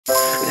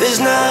There's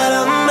not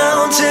a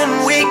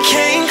mountain we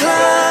can't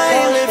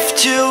climb.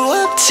 Lift you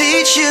up,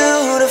 teach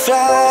you to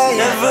fly.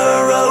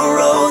 Never a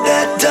road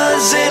that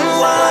doesn't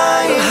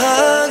wind.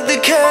 Hug the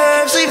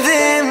curves, leave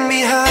them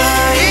behind.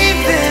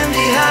 Leave them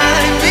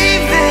behind,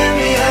 leave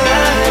them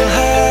behind.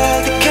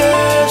 Hug the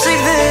curves,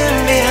 leave them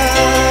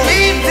behind.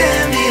 Leave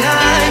them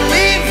behind,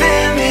 leave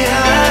them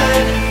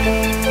behind.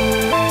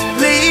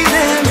 Leave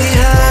them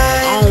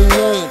behind. I don't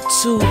want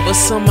to, but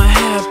some I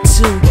have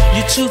to.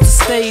 You choose to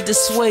stay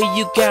this way,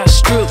 you got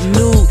stripped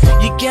nude.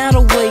 You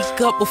gotta wake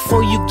up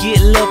before you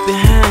get left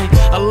behind.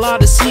 A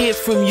lot is hid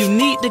from you,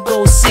 need to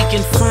go seek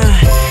and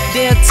find.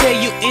 They'll tell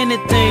you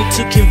anything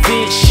to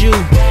convince you.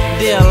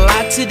 They'll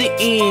lie to the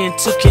end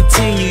to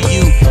continue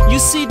you. You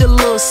see the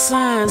little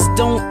signs,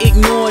 don't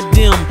ignore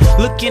them.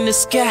 Look in the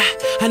sky,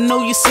 I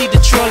know you see the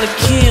trail of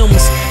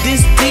chems.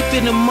 This deep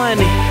in the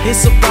money,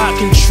 it's about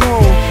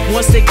control.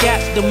 Once they got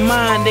the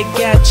mind, they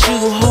got you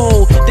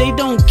whole. They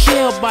don't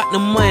care about the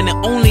money,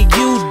 only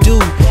you do.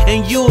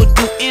 And you'll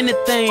do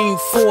anything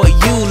for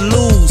you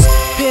lose.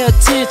 Pay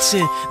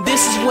attention,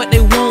 this is what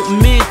they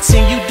won't mention.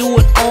 You do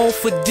it all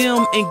for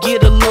them and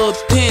get a little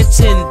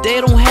pension.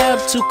 They don't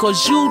have to,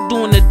 cause you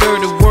doing the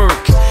dirty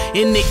work.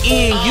 In the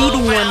end, you the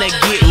one that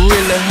get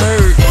really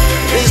hurt.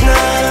 There's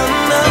not a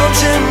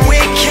mountain we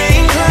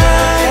can't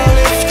climb.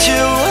 Lift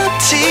you up,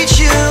 teach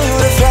you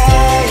to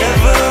fly.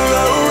 Never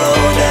a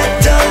road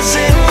that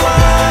doesn't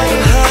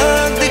wind.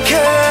 Hug the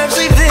curves,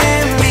 leave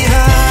them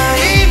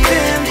behind. Leave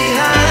them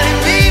behind,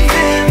 leave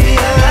them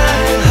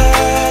behind.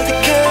 Hug the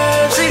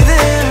curves, leave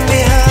them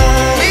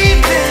behind. Leave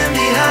them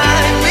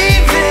behind,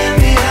 leave them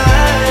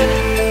behind.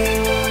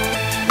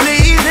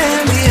 Leave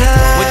them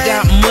behind.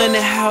 Without money,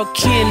 how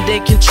can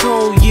they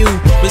control you?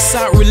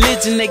 Without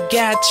religion, they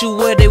got you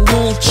where they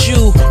want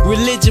you.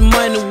 Religion,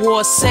 money,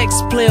 war,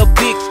 sex play a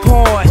big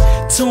part.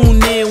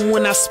 Tune in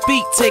when I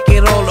speak, take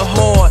it all to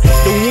heart.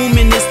 The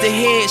woman is the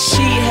head,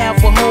 she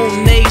have a whole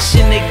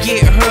nation. They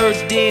get her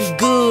then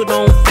good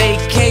on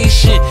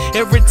vacation.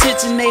 Every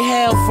attention they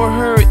have for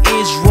her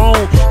is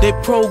wrong. They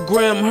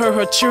program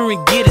her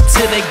children get it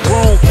till they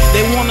grown.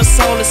 They want us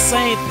all the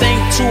same thing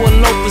to a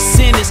low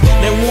percentage.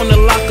 They wanna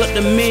lock up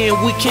the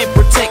men, we can't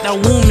protect our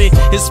women.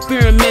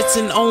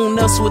 Experimenting on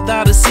us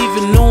without us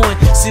even knowing.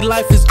 See,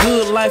 life is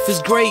good, life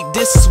is great,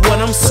 this is what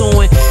I'm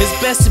sowing.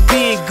 It's best to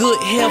be in good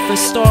health and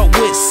start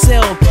with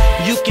self.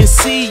 You can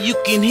see, you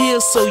can hear,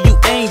 so you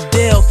ain't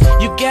deaf.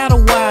 You gotta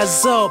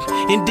wise up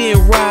and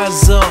then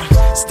rise up.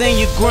 Stand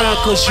your ground,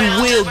 cause you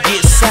will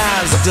get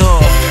sized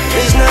up.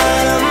 There's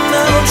not a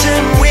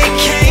mountain we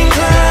can't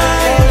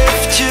climb.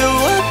 Lift you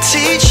up,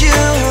 teach you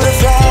to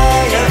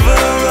fly. Never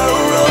a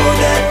road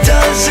that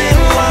doesn't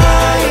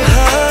wind.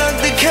 Hug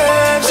the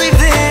curves, leave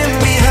them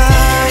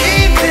behind.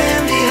 Leave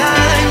them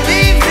behind,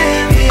 leave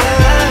them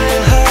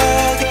behind.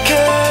 Hug the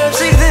curves,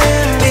 leave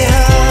them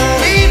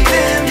behind. Leave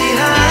them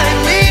behind,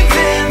 leave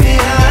them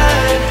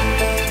behind.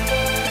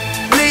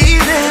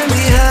 Leave them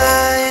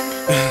behind.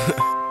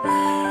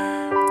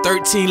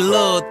 13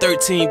 love,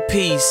 13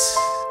 peace,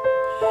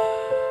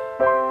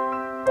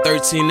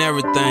 13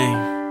 everything.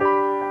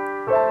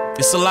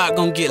 It's a lot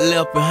gonna get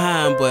left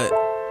behind, but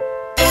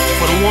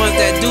for the ones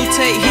that do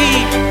take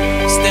heed,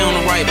 stay on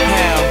the right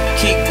path,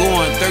 keep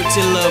going.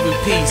 13 love and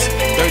peace,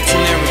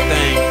 13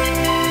 everything.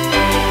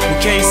 We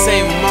can't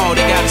save them all,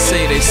 they gotta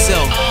save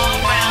themselves.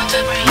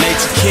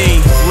 Nature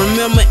King.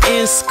 Remember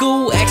in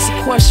school, ask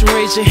a question,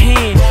 raise your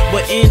hand.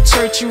 But in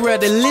church, you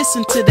rather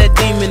listen to that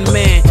demon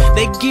man.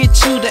 They get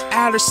you to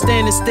outer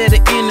stand instead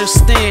of inner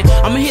stand.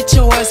 I'ma hit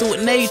your ass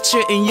with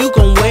nature and you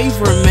gon'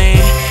 waver,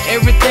 man.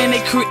 Everything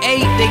they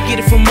create, they get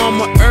it from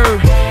Mama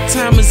Earth.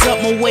 Time is up,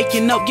 I'm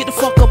waking up, get the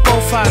fuck up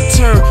off our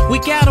turn. We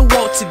gotta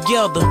walk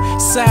together,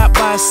 side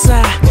by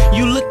side.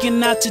 You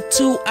looking out your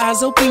two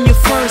eyes, open your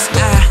first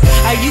eye.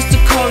 I used to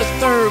call it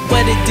third,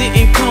 but it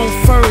didn't come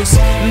first.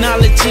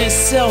 Knowledge and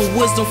self,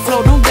 wisdom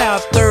flow, don't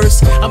doubt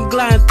thirst. I'm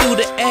gliding through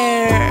the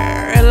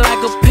air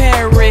like a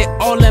parrot.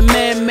 All that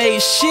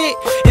man-made shit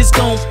is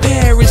gon'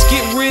 perish.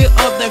 Get rid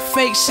of that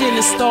fake shit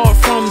and start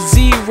from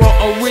zero.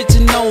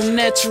 Original,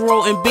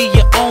 natural, and be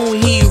your own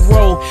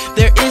hero.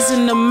 There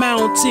isn't a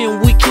mountain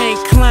we can't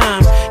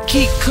climb.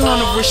 Keep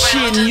carnivore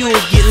shit and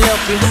you'll get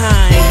left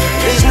behind.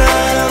 There's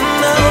not a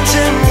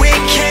mountain we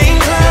can't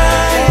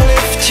climb.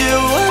 Lift you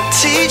up,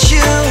 teach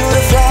you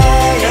to fly.